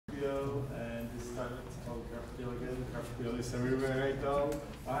GraphQL is everywhere right now.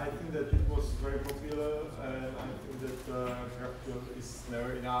 I think that it was very popular, and I think that GraphQL is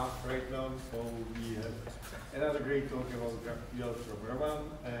never enough right now. So we have another great talk about GraphQL from Roman,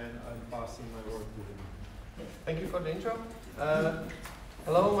 and I'm passing my word to him. Thank you for the intro.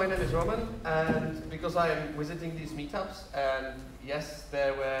 Hello, my name is Roman, and because I am visiting these meetups, and yes,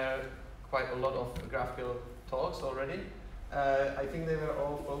 there were quite a lot of GraphQL talks already. I think they were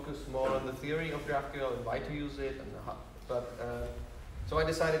all focused more on the theory of GraphQL and why to use it, and how, so I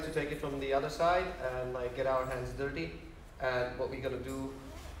decided to take it from the other side and like get our hands dirty. And what we're gonna do,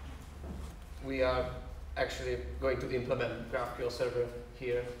 we are actually going to implement GraphQL server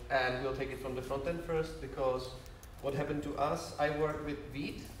here, and we'll take it from the front end first, because what happened to us, I worked with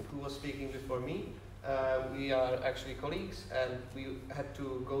Veet, who was speaking before me. We are actually colleagues, and we had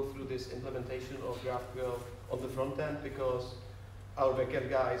to go through this implementation of GraphQL on the front end because our backend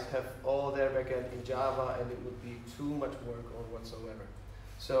guys have all their backend in Java, and it would be too much work or whatsoever.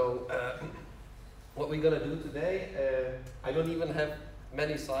 So what we're gonna do today, I don't even have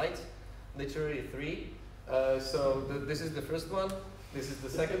many slides, literally 3. This is the first one, this is the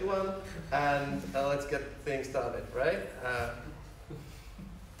second one, and let's get things started, right?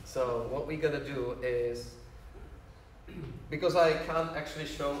 So what we're gonna do is, because I can't actually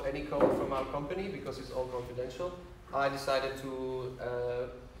show any code from our company because it's all confidential, I decided to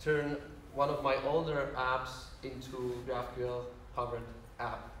turn one of my older apps into GraphQL powered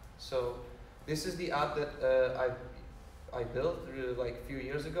app. So this is the app that I built like a few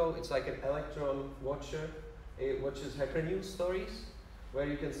years ago. It's like an electron watcher. It watches Hacker News stories, where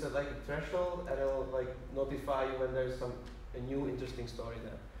you can select a threshold and it'll like notify you when there's a new interesting story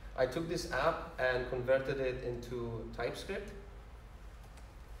there. I took this app and converted it into TypeScript,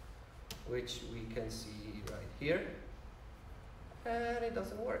 which we can see right here, and it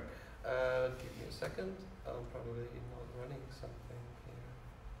doesn't work. Give me a second. I'm probably not running something here.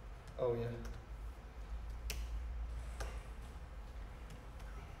 Oh yeah.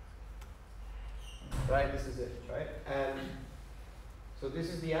 Right, this is it, right? And so this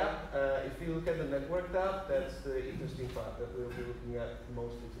is the app. If you look at the network tab, that's the interesting part that we'll be looking at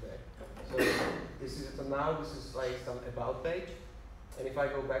mostly today. So this is like some about page. And if I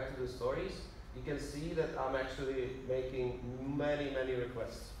go back to the stories, you can see that I'm actually making many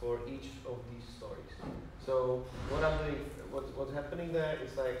requests for each of these stories. So what I'm doing, what's happening there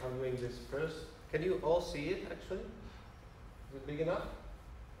is like I'm doing this first. Can you all see it actually? Is it big enough?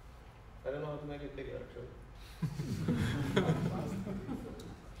 I don't know how to make it bigger actually.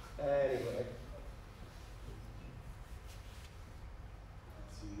 Anyway.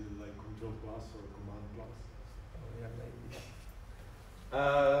 It's either like Control Plus or Command Plus. Oh yeah, maybe.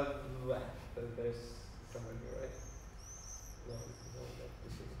 There's somewhere here, right? No,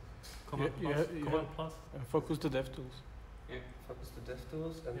 this is. Command plus. Focus the DevTools. Yeah. Focus the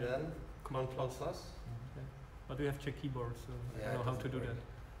DevTools and yeah. then Command plus. plus. Okay. But we have check keyboard, so yeah, I don't know how to do that.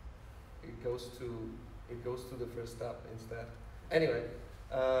 It goes to the first step instead. Anyway,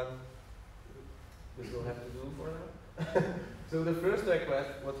 this will have to do for now. So the first request,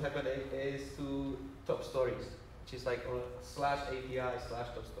 what's happening is to top stories, which is like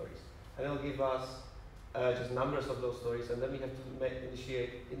 /API/top stories, and it'll give us just numbers of those stories, and then we have to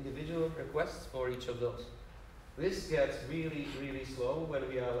initiate individual requests for each of those. This gets really slow when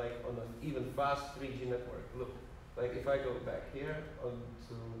we are like on an even fast 3G network. Look, like if I go back here onto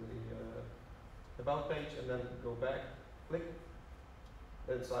the about page and then go back, click,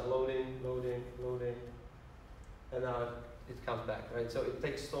 then it's like loading, and now it comes back, right? So it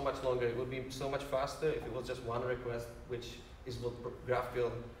takes so much longer. It would be so much faster if it was just one request, which is what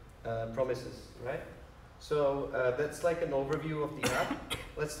GraphQL promises, right? So that's like an overview of the app.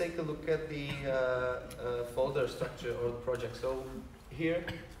 Let's take a look at the folder structure or the project. So here,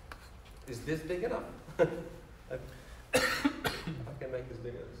 is this big enough? I can make this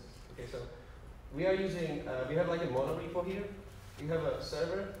bigger. Okay, so we are using, we have like a mono repo here. We have a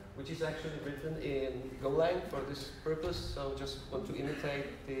server, which is actually written in Golang for this purpose. So just want to imitate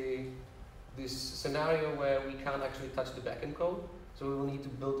this scenario where we can't actually touch the backend code. So we will need to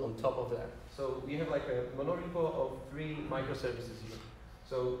build on top of that. So we have like a mono repo of 3 microservices here.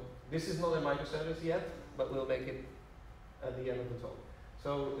 So this is not a microservice yet, but we'll make it at the end of the talk.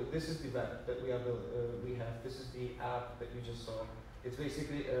 So this is the web that we have. This is the app that you just saw. It's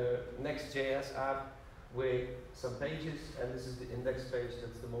basically a Next.js app with some pages, and this is the index page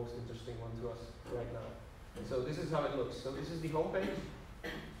that's the most interesting one to us right now. And so this is how it looks. So this is the home page,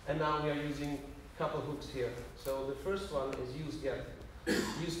 and now we are using a couple hooks here. So the first one is useGet.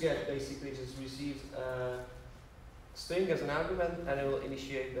 useGet basically just receives a string as an argument, and it will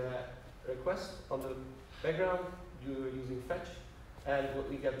initiate the request on the background. using fetch, and what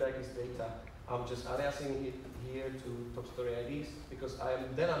we get back is data. I'm just aliasing it here to top story IDs because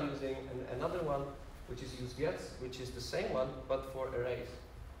I'm using another one which is useGets, which is the same one but for arrays.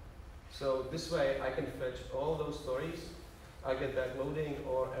 So this way I can fetch all those stories, I get back loading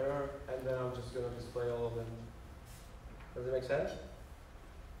or error, and then I'm just going to display all of them. Does it make sense?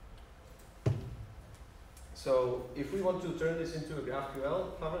 So if we want to turn this into a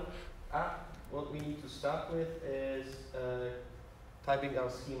GraphQL covered app, what we need to start with is typing our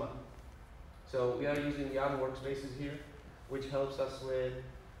schema. So we are using Yarn workspaces here, which helps us with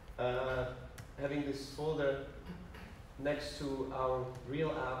having this folder next to our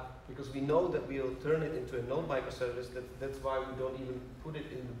real app, because we know that we'll turn it into a node microservice. That's why we don't even put it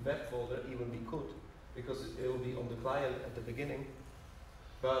in the web folder, even we could, because it will be on the client at the beginning.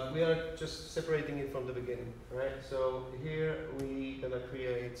 But we are just separating it from the beginning, right? So here we're gonna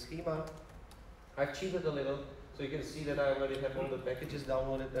create schema. I've cheated a little, so you can see that I already have all the packages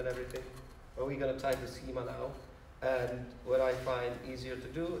downloaded and everything. But we're gonna type the schema now. And what I find easier to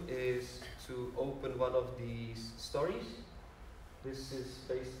do is to open one of these stories. This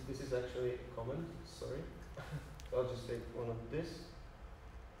is actually a comment, sorry. I'll just take one of this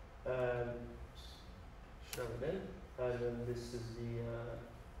and shove it in. And then this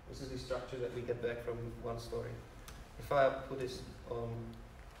is the structure that we get back from one story. If I put this on,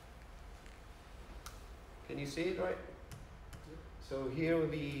 can you see it right? So here we'll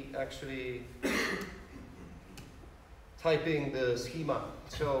be actually typing the schema.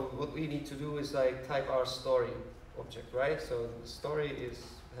 So what we need to do is like type our story object, right? So the story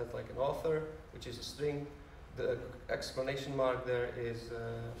has like an author, which is a string. The exclamation mark there is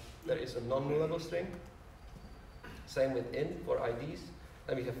a non-nullable string. Same with int for IDs.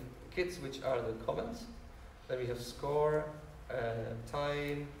 Then we have kids, which are the comments. Then we have score,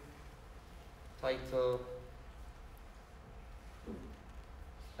 time, title,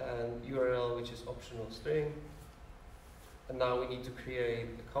 and URL, which is optional string. And now we need to create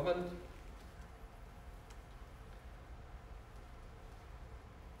a comment.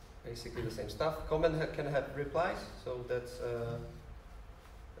 Basically the same stuff. Comment can have replies, so that's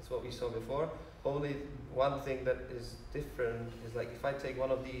what we saw before. Only one thing that is different is like if I take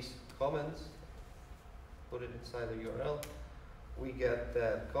one of these comments, put it inside the URL, we get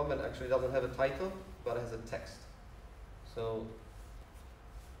that comment actually doesn't have a title, but has a text. So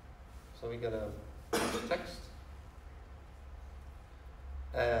we're gonna text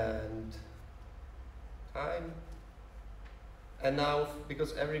and time. And now,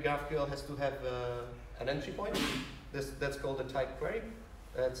 because every GraphQL has to have an entry point, that's called a type query.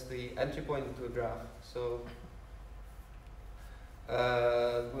 That's the entry point into a graph. So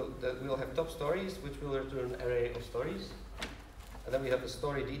we'll have top stories, which will return an array of stories. And then we have the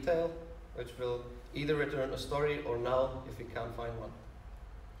story detail, which will either return a story or null if we can't find one.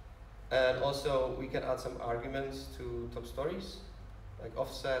 And also we can add some arguments to top stories, like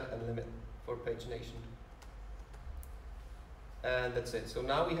offset and limit for pagination. And that's it. So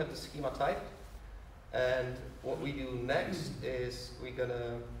now we have the schema type. And what we do next is we're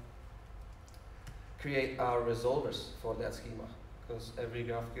gonna create our resolvers for that schema, because every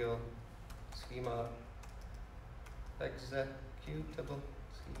GraphQL schema executable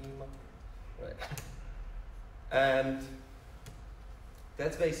schema, right? And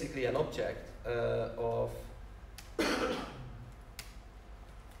that's basically an object of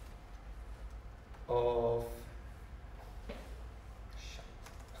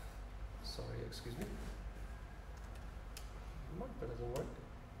sorry, excuse me. That doesn't work.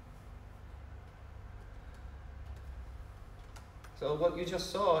 So what you just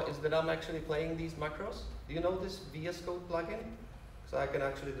saw is that I'm actually playing these macros. Do you know this VS Code plugin? So I can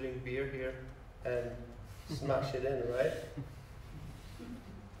actually drink beer here and smash it in, right?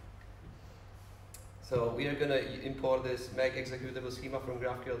 So we are going to import this make executable schema from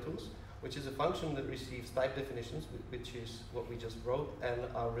GraphQL tools, which is a function that receives type definitions, which is what we just wrote, and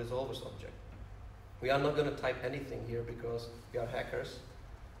our resolvers object. We are not going to type anything here because we are hackers,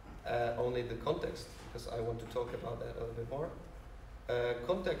 only the context, because I want to talk about that a little bit more.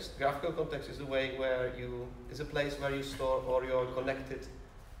 Context, GraphQL context is a place where you store all your connected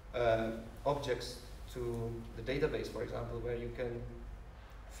objects to the database, for example, where you can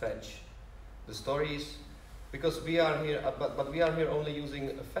fetch the stories, because we are here, but we are here only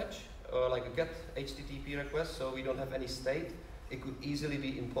using a fetch, or like a get HTTP request, so we don't have any state. It could easily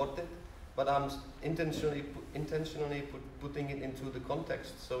be imported. But I'm intentionally putting it into the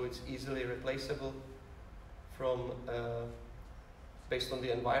context, so it's easily replaceable from based on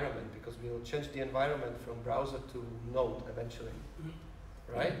the environment, because we'll change the environment from browser to node eventually,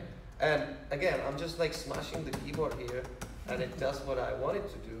 right? And again, I'm just like smashing the keyboard here, and it does what I want it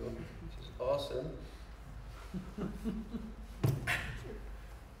to do, which is awesome.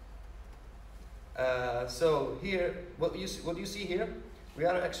 So here, what you see here, we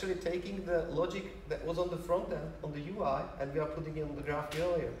are actually taking the logic that was on the front end, on the UI, and we are putting it on the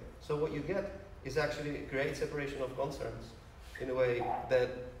GraphQL here. So what you get is actually a great separation of concerns in a way that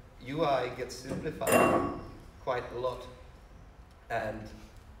UI gets simplified quite a lot, and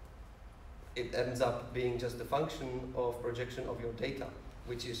it ends up being just a function of projection of your data,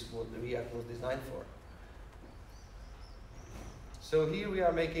 which is what the React was designed for. So here we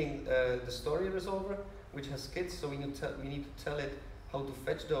are making the story resolver, which has skits, so we need to tell it how to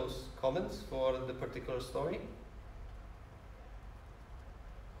fetch those comments for the particular story.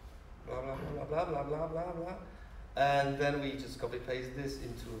 Blah, blah, blah, blah, blah, blah, blah, blah. And then we just copy paste this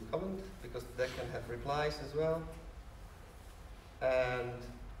into a comment, because that can have replies as well. And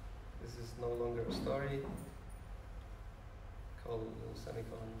this is no longer a story. Colon,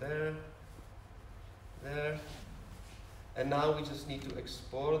 semicolon there, there. And now we just need to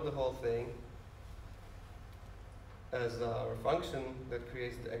export the whole thing as our function that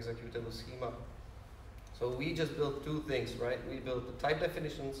creates the executable schema. So we just built two things, right? We built the type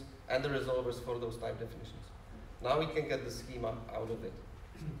definitions and the resolvers for those type definitions. Now we can get the schema out of it.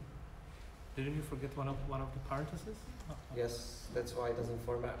 Didn't you forget one of the parentheses? Oh. Yes, that's why it doesn't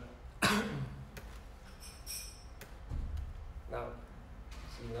format. Now,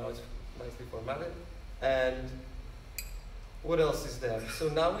 see, now it's nicely formatted. And what else is there? So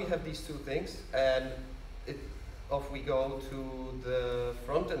now we have these two things, and off we go to the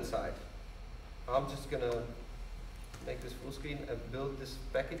front-end side. I'm just gonna make this full screen and build this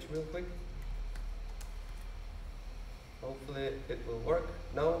package real quick. Hopefully it will work.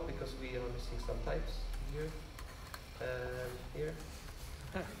 No, because we are missing some types here and here.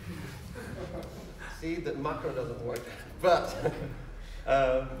 See, the macro doesn't work. But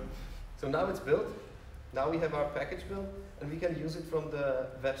so now it's built. Now we have our package built, and we can use it from the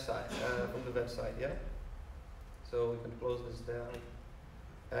website. Yeah. So we can close this down,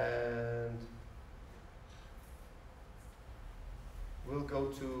 and we'll go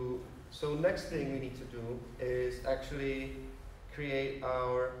to. So next thing we need to do is actually create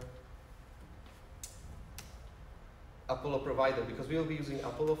our Apollo provider, because we will be using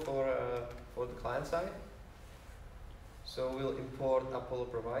Apollo for the client side. So we'll import Apollo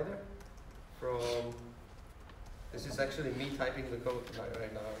provider from. This is actually me typing the code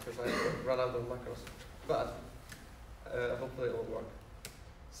right now because I run out of macros, but hopefully it will work.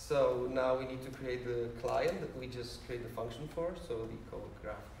 So now we need to create the client that we just create the function for. So we call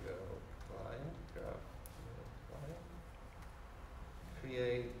GraphQL client,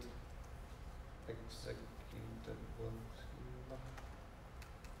 create executable schema.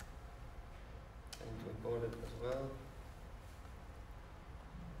 I need to import it as well.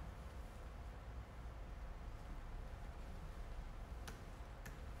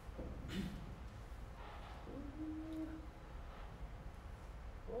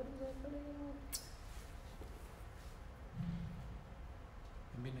 What is happening?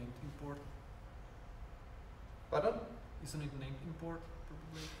 Maybe named import. Pardon? Isn't it named import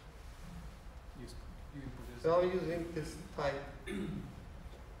probably? You import this. So I'm using this type.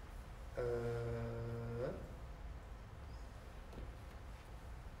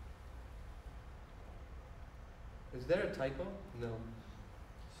 Is there a typo? No.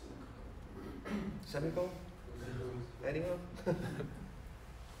 Semicolon? Anyone?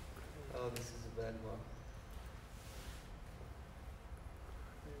 Oh, this is a bad one.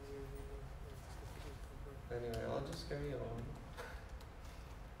 Anyway, I'll just carry on.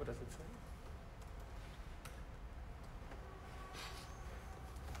 What does it say?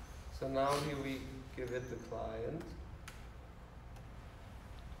 So now here we give it the client.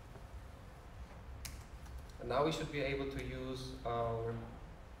 And now we should be able to use our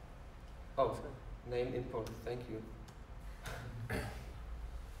name import. Thank you.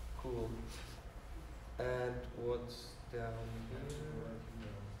 Cool. And what's down here?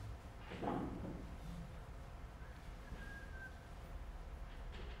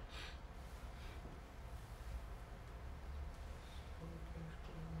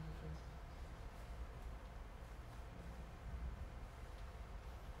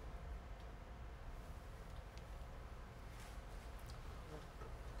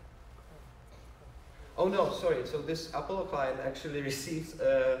 Oh no, sorry. So this Apollo client actually receives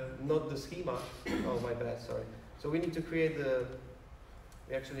not the schema. Oh my bad, sorry. So we need to create the.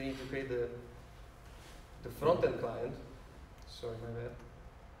 We actually need to create the front-end client. Sorry, my bad.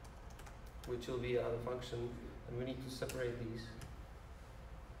 Which will be our function, and we need to separate these.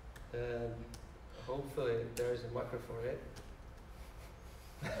 And hopefully there is a microphone for it.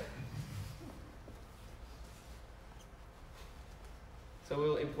 So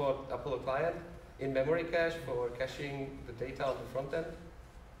we'll import Apollo client in memory cache for caching the data on the front end.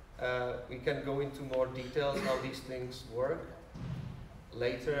 We can go into more details how these things work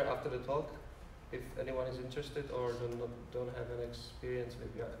later after the talk, if anyone is interested or don't have an experience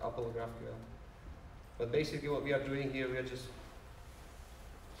with Apollo GraphQL. But basically what we are doing here, we are just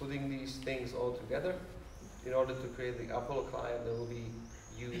putting these things all together in order to create the Apollo client that will be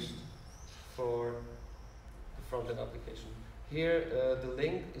used for the front-end application. Here, the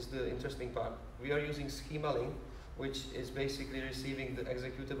link is the interesting part. We are using schema link, which is basically receiving the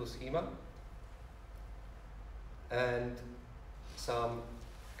executable schema and some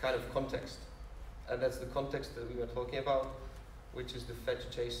kind of context. And that's the context that we were talking about, which is the fetch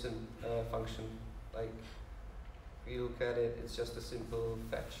JSON function. Like, if you look at it, it's just a simple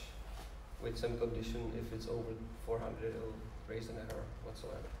fetch with some condition. If it's over 400, it'll raise an error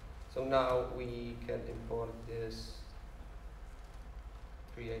whatsoever. So now we can import this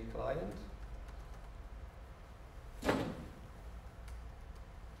create client.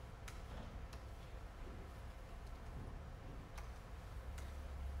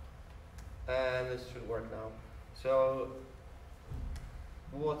 And this should work now. So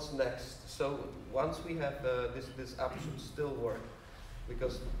what's next? So once we have this app should still work,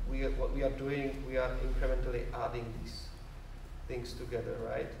 because what we are doing, we are incrementally adding these things together,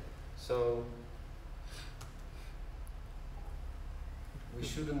 right? So we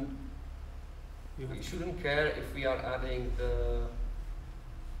shouldn't care if we are adding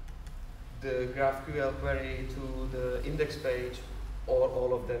the GraphQL query to the index page or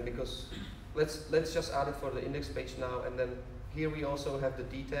all of them, because let's just add it for the index page now, and then here we also have the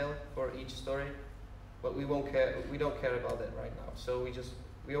detail for each story, but we don't care about that right now. So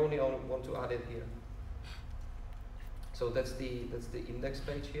we only want to add it here. So that's the index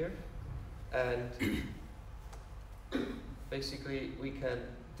page here, and basically we can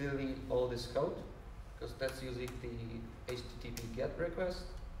delete all this code because that's using the HTTP GET request,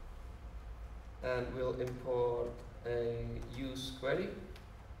 and we'll import a use query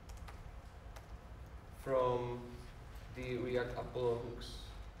from the React Apollo hooks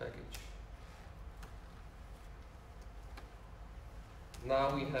package.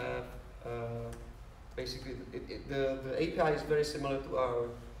 Now we have basically the API is very similar to our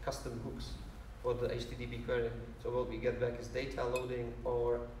custom hooks for the HTTP query. So what we get back is data loading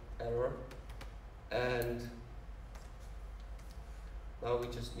or error, and now we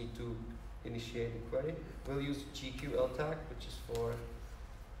just need to initiate the query. We'll use GQL tag, which is for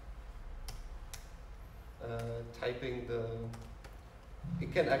typing the.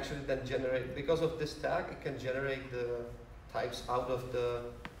 It can actually then generate, because of this tag, it can generate the types out of the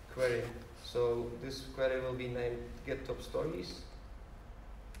query. So this query will be named get top stories.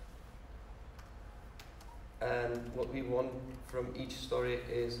 And what we want from each story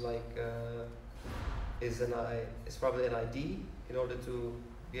is like is probably an ID in order to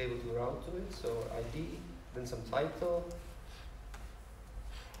be able to route to it. So ID, then some title,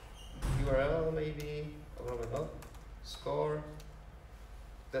 URL maybe, or probably not, score.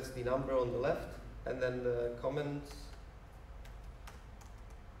 That's the number on the left, and then the comments.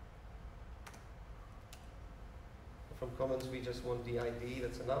 From comments, we just want the ID,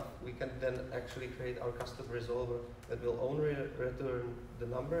 that's enough. We can then actually create our custom resolver that will only return the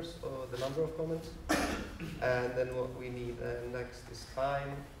numbers or the number of comments. And then what we need next is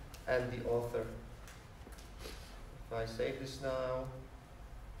time and the author. If I save this now,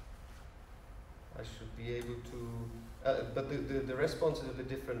 I should be able to, but the response is a bit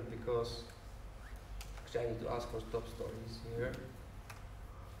different because actually I need to ask for top stories here.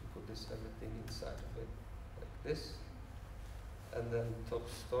 Put this everything inside of it like this. And then top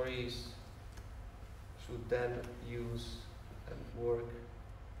stories should then use and work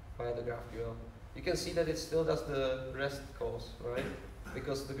via the GraphQL. You can see that it still does the REST calls, right?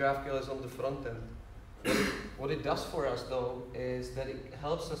 Because the GraphQL is on the front end. What it does for us though is that it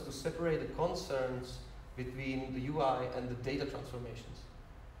helps us to separate the concerns between the UI and the data transformations.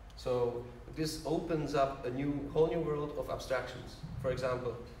 So this opens up a whole new world of abstractions. For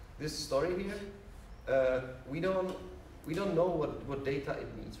example, this story here, we don't know what data it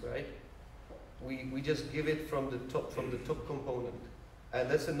needs, right? We just give it from the top component, and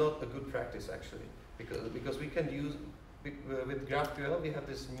that's not a good practice actually, because we can use with GraphQL we have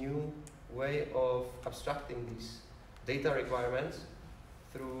this new way of abstracting these data requirements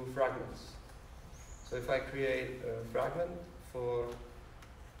through fragments. So if I create a fragment for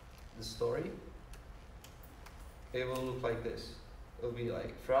the story, it will look like this. It'll be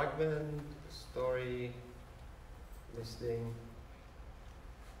like fragment, story, listing,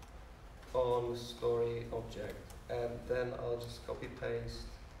 on story object, and then I'll just copy paste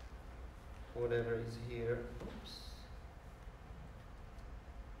whatever is here. Oops.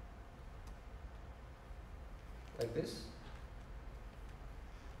 Like this.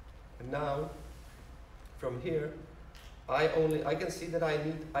 And now, from here, I can see that I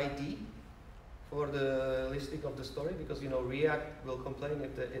need ID for the listing of the story, because React will complain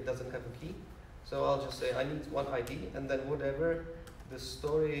if it doesn't have a key. So I'll just say I need one ID, and then whatever the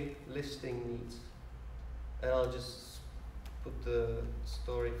story listing needs, and I'll just put the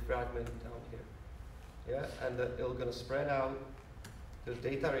story fragment down here. Yeah, and then it's gonna spread out the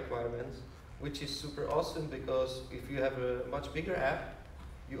data requirements, which is super awesome, because if you have a much bigger app,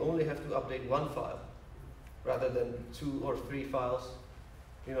 you only have to update one file rather than 2 or 3 files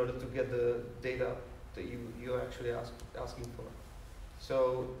in order to get the data that you're actually asking for.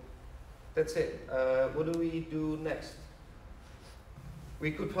 So that's it. What do we do next?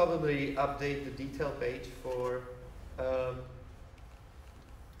 We could probably update the detail page for the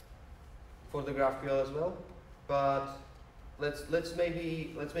GraphQL as well, but let's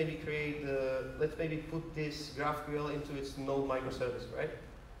maybe put this GraphQL into its node microservice, right?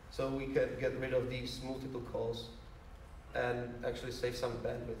 So we can get rid of these multiple calls and actually save some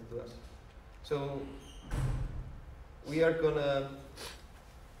bandwidth to us. So we are gonna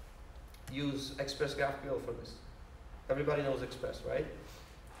use Express GraphQL for this. Everybody knows Express, right?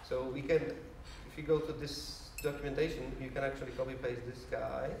 So we can, if you go to this documentation, you can actually copy paste this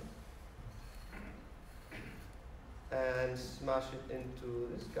guy and smash it into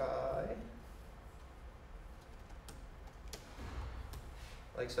this guy,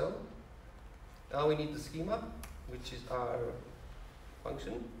 like so. Now we need the schema, which is our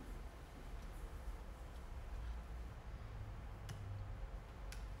function.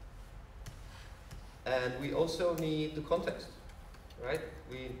 And we also need the context, right?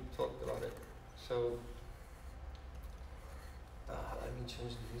 We talked about it. So let me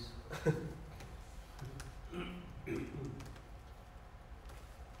change these.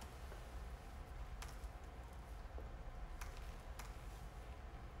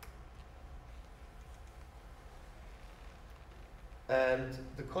 And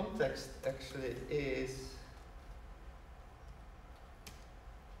the context actually is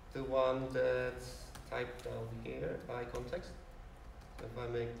the one that's typed down here by context. So if I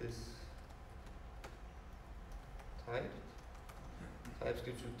make this typed,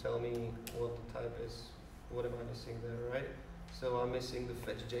 TypeScript should tell me what the type is. What am I missing there, right? So I'm missing the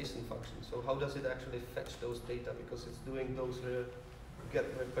fetch.json function. So how does it actually fetch those data? Because it's doing those get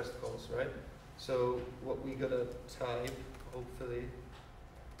request calls, right? So what we gotta type, hopefully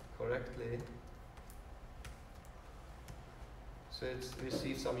correctly. So it's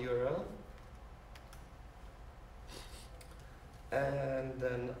receive some URL, and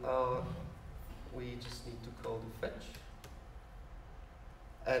then we just need to call the fetch.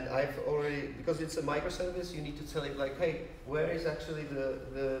 And I've already, because it's a microservice, you need to tell it like, hey, where is actually the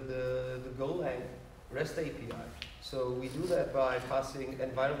Golang REST API? So we do that by passing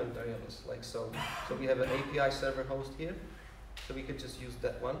environment variables, like so. So we have an API server host here, so we could just use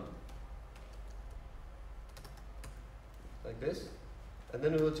that one, like this. And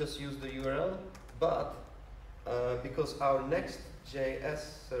then we will just use the URL, but because our next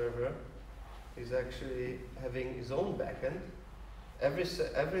JS server is actually having its own backend, every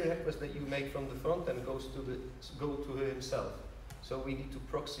request that you make from the front end go to himself. So we need to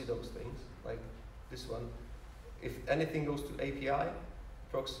proxy those things, like this one. If anything goes to API,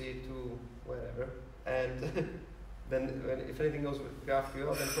 proxy to wherever, and then if anything goes with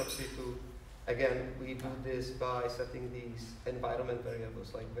GraphQL, then proxy to. Again, we do this by setting these environment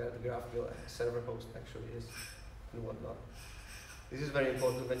variables, like where the GraphQL server host actually is and whatnot. This is very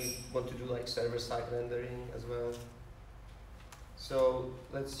important when you want to do like server-side rendering as well. So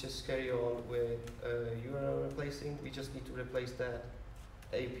let's just carry on with URL replacing. We just need to replace that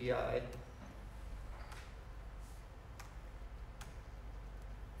API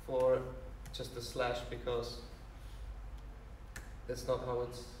for just a slash, because that's not how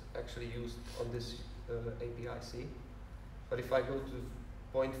it's actually used on this API C. But if I go to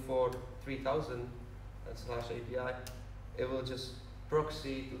 0.43000 and slash API, it will just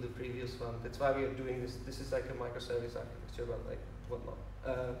proxy to the previous one. That's why we are doing this. This is like a microservice architecture, but like whatnot.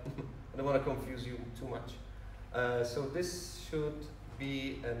 I don't want to confuse you too much. So this should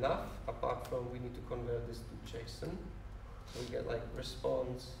be enough, apart from we need to convert this to JSON. So we get like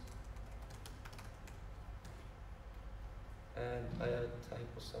response, and I had a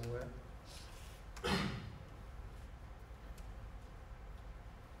typo somewhere.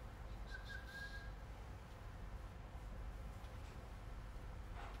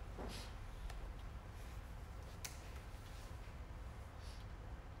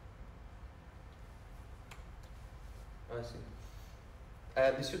 I see.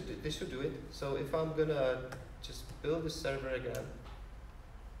 And this should do it. So if I'm gonna just build the server again,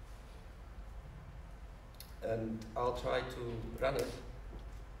 and I'll try to run it.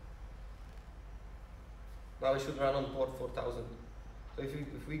 Now it should run on port 4000. So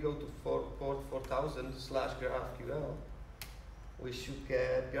if we go to port 4000 / GraphQL, we should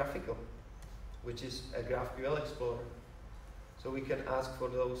get graphical, which is a GraphQL explorer. So we can ask for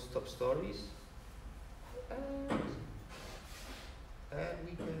those top stories, and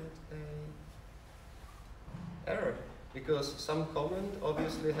we get a error because some comment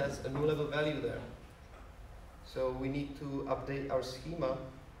obviously has a null level value there. So we need to update our schema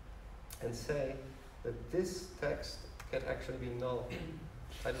and say that this text can actually be null.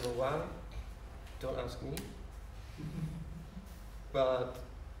 I don't know why, don't ask me, but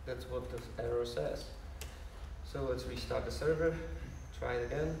that's what this error says. So let's restart the server, try it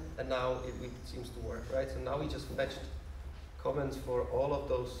again, and now it seems to work, right? So now we just fetched comments for all of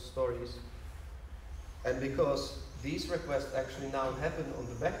those stories. And because these requests actually now happen on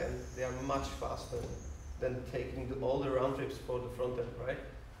the backend, they are much faster than taking all the round trips for the front end, right?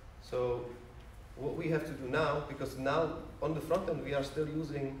 So what we have to do now, because now on the front end we are still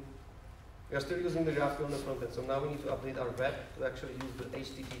using the GraphQL on the front end. So now we need to update our web to actually use the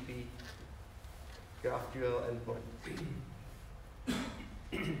HTTP GraphQL endpoint.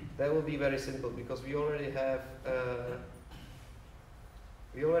 That will be very simple because we already have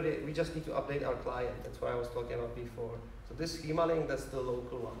we just need to update our client. That's what I was talking about before. So this schema link, that's the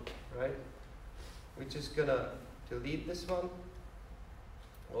local one, right? We're just gonna delete this one,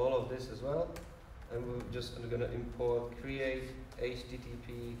 all of this as well, and we're just gonna import create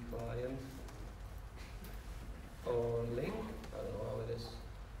HTTP client or link. I don't know how it is.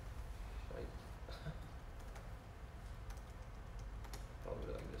 Right.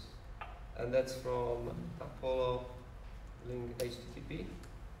 Probably like this. And that's from Apollo link HTTP.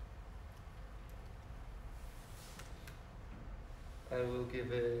 And we'll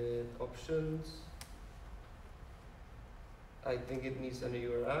give it options. I think it needs an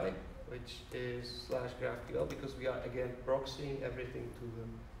URI, which is /GraphQL, because we are again proxying everything to the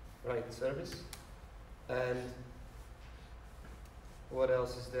right service. And what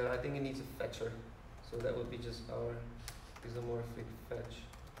else is there? I think it needs a fetcher. So that would be just our isomorphic fetch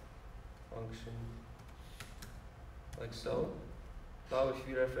function, like so. Now if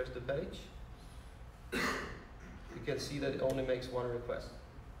you refresh the page, you can see that it only makes one request.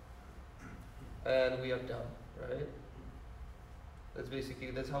 And we are done, right?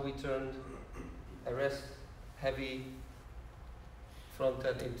 That's how we turned a REST heavy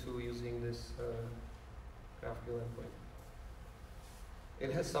frontend into using this GraphQL endpoint.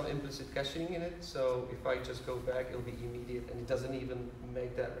 It has some implicit caching in it, so if I just go back, it'll be immediate, and it doesn't even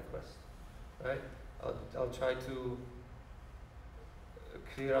make that request, right? I'll try to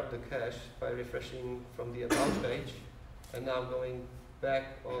clear up the cache by refreshing from the about page, and now going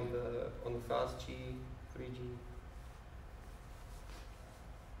back on the fastG 3G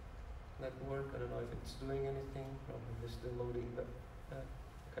network. I don't know if it's doing anything. Probably still loading, but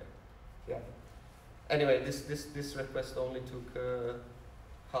okay, yeah. Anyway, this request only took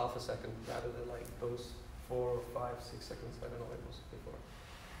half a second rather than like those 4, 5, 6 seconds. I don't know what it was before.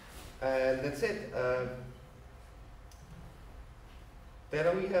 And that's it.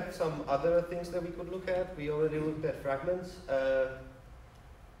 Then we have some other things that we could look at. We already looked at fragments.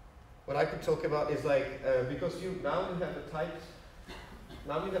 What I could talk about is like because now we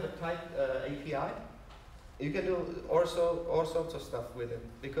have a typed API. You can do all sorts of stuff with it.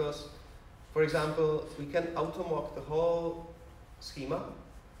 Because, for example, we can auto-mock the whole schema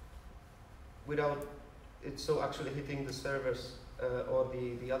without it so actually hitting the servers or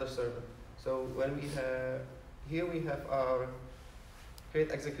the other server. So when we have here we have our create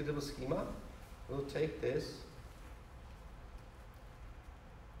executable schema. We'll take this.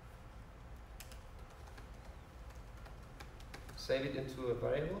 Save it into a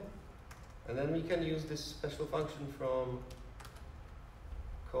variable, and then we can use this special function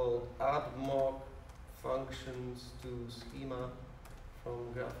called add mock functions to schema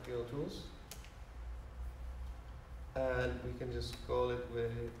from GraphQL tools, and we can just call it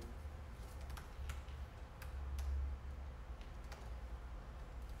with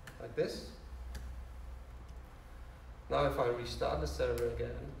like this. Now if I restart the server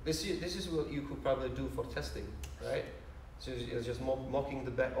again, this is what you could probably do for testing, right? So you're just mocking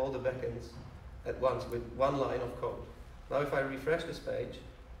all the backends at once with one line of code. Now if I refresh this page,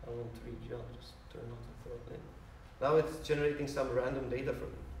 I want 3G, I'll just turn off the throttling. Now it's generating some random data from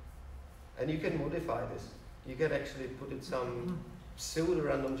it. And you can modify this. You can actually put in some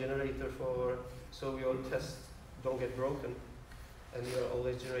pseudo-random generator so your test don't get broken, and you're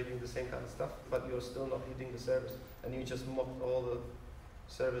always generating the same kind of stuff, but you're still not hitting the service, and you just mock all the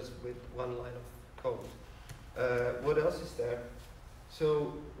service with one line of code. What else is there?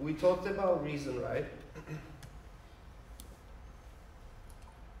 So we talked about reason, right?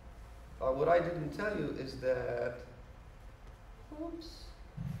 What I didn't tell you is that, oops,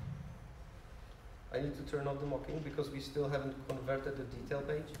 I need to turn off the mocking because we still haven't converted the detail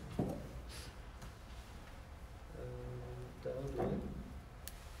page. That'll do it.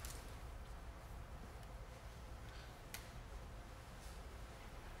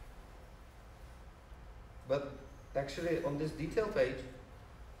 But actually on this detail page,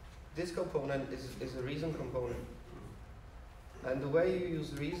 this component is a reason component. And the way you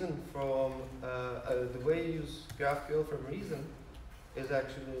use reason from, the way you use GraphQL from reason is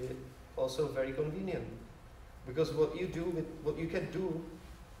actually also very convenient. Because what you do with, what you can do,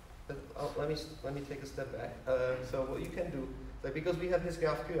 let me take a step back. So what you can do, like because we have this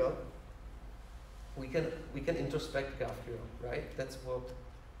GraphQL, we can introspect GraphQL, right? That's what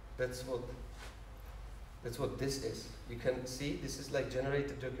this is. You can see this is like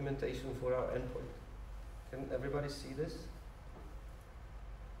generated documentation for our endpoint. Can everybody see this?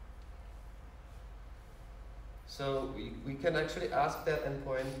 So we can actually ask that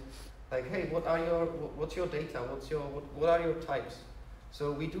endpoint, like, hey, what's your data? What are your types?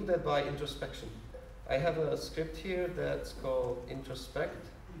 So we do that by introspection. I have a script here that's called introspect,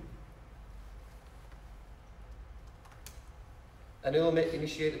 and it will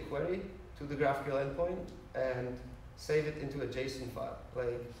initiate a query to the GraphQL endpoint and save it into a JSON file,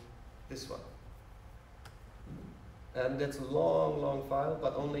 like this one. And that's a long, long file,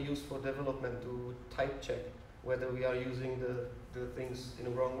 but only used for development to type check whether we are using the things in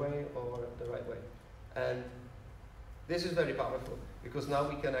the wrong way or the right way. And this is very powerful because now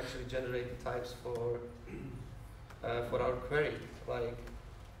we can actually generate the types for our query. Like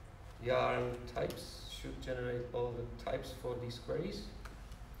yarn types should generate all the types for these queries.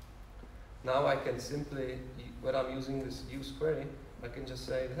 Now I can simply, when I'm using this use query, I can just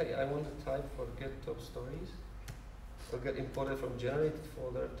say, hey, I want a type for get top stories. Or get imported from generated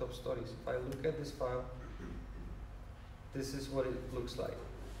folder top stories. If I look at this file, this is what it looks like.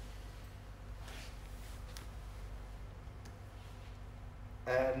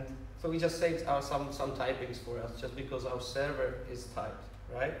 And so we just saved some typings for us just because our server is typed,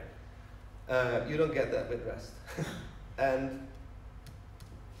 right? You don't get that with REST. And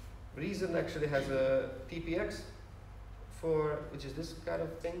Reason actually has a PPX which is this kind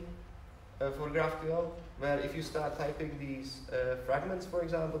of thing, for GraphQL, where if you start typing these fragments, for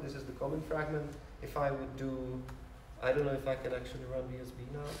example, this is the common fragment. If I would do, I don't know if I can actually run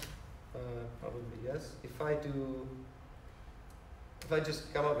BSB now, probably yes. If I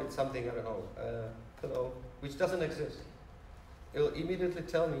just come up with something, I don't know, hello, which doesn't exist, it'll immediately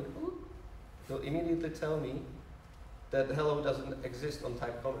tell me that hello doesn't exist on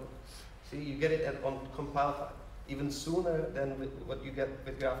type comment. See, you get it on compile time, even sooner than with what you get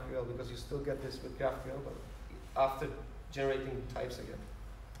with GraphQL, because you still get this with GraphQL, but after generating types again.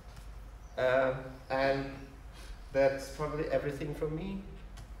 And that's probably everything from me.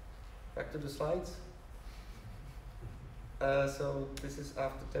 Back to the slides. So this is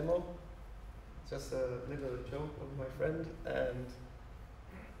after demo. Just a little joke of my friend, and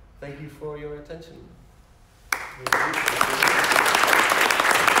thank you for your attention.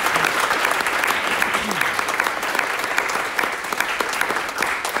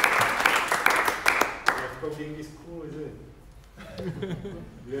 Coding is cool, isn't it?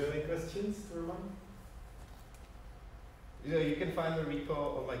 Do you have any questions to everyone? Yeah, you can find the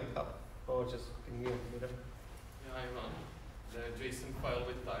repo on my GitHub, or just ping me on Twitter. Yeah, I run. The JSON file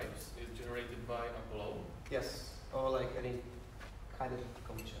with types is generated by Apollo. Yes, or like any kind of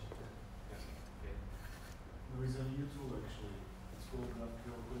function. Yes. Okay. There is a new tool actually. It's called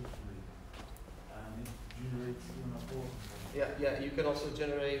GraphQL Query, and it generates even a form. Yeah, you can also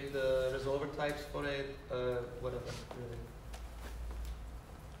generate the resolver types for it, whatever. Really.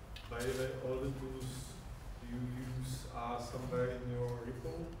 By the way, all the tools you use are somewhere in your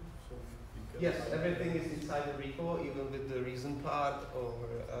repo, so you can. Yes, everything is inside the repo, even with the reason part, or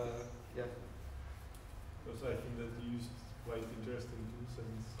yeah. Because I think that you used quite interesting tools,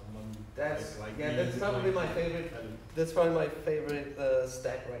 and someone That's like yeah, me that's would probably like my to favorite. tell you. That's probably my favorite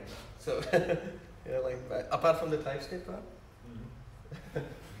stack right now. So yeah, like apart from the TypeScript part. Okay.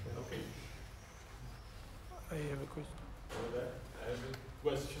 I have a question. I have a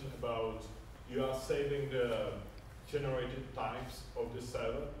question about, you are saving the generated types of the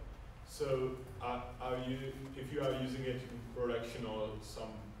server. So are you, if you are using it in production or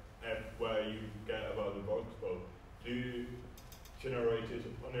some app where you get about the workflow, do you generate it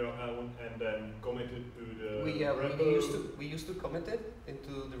on your own and then commit it to the repo? We used to commit it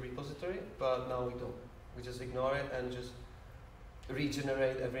into the repository, but now we don't. We just ignore it and just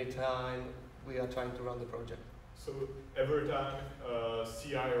regenerate every time we are trying to run the project. So every time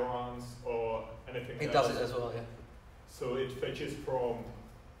CI runs or anything else? It does it as well, yeah. So it fetches from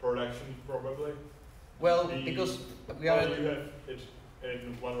production probably? Well, because we are... Or you have it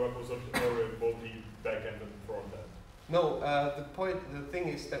in one repository, both the backend and frontend? No, the thing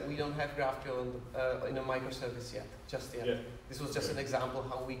is that we don't have GraphQL in a microservice yet, just yet. Yeah. This was just an example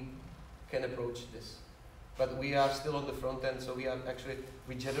how we can approach this. But we are still on the front end, so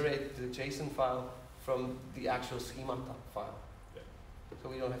we generate the JSON file from the actual schema file. Yeah. So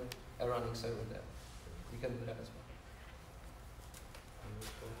we don't have a running server there. We can do that as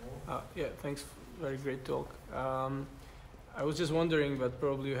well. Yeah, thanks. Very great talk. I was just wondering, but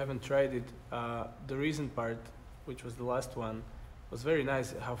probably you haven't tried it. The recent part, which was the last one, was very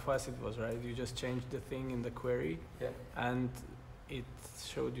nice how fast it was, right? You just changed the thing in the query, yeah, and it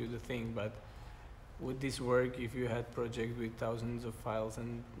showed you the thing. But would this work if you had project with thousands of files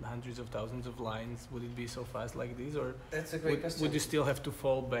and hundreds of thousands of lines? Would it be so fast like this, or that's a great question. Would you still have to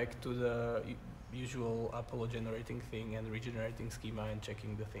fall back to the usual Apollo generating thing and regenerating schema and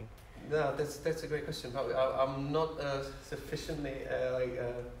checking the thing? No, that's a great question. I'm not sufficiently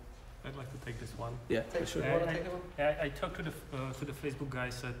I'd like to take this one. Yeah, for sure. You want to take it one? I talked to the Facebook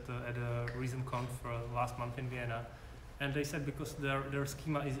guys at a ReasonConf last month in Vienna, and they said because their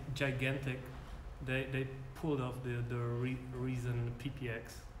schema is gigantic, they pulled off the Reason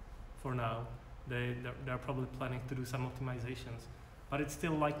PPX for now. They're probably planning to do some optimizations, but it's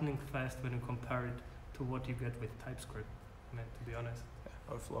still lightning fast when you compare it to what you get with TypeScript. I mean, to be honest.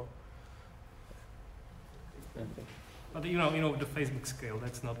 Yeah, or Flow. But you know the Facebook scale.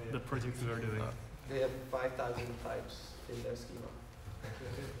 That's not the project we are doing. They have 5,000 types in their schema.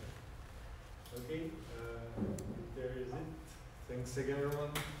 Okay, there is it. Thanks again,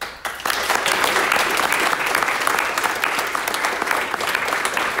 everyone.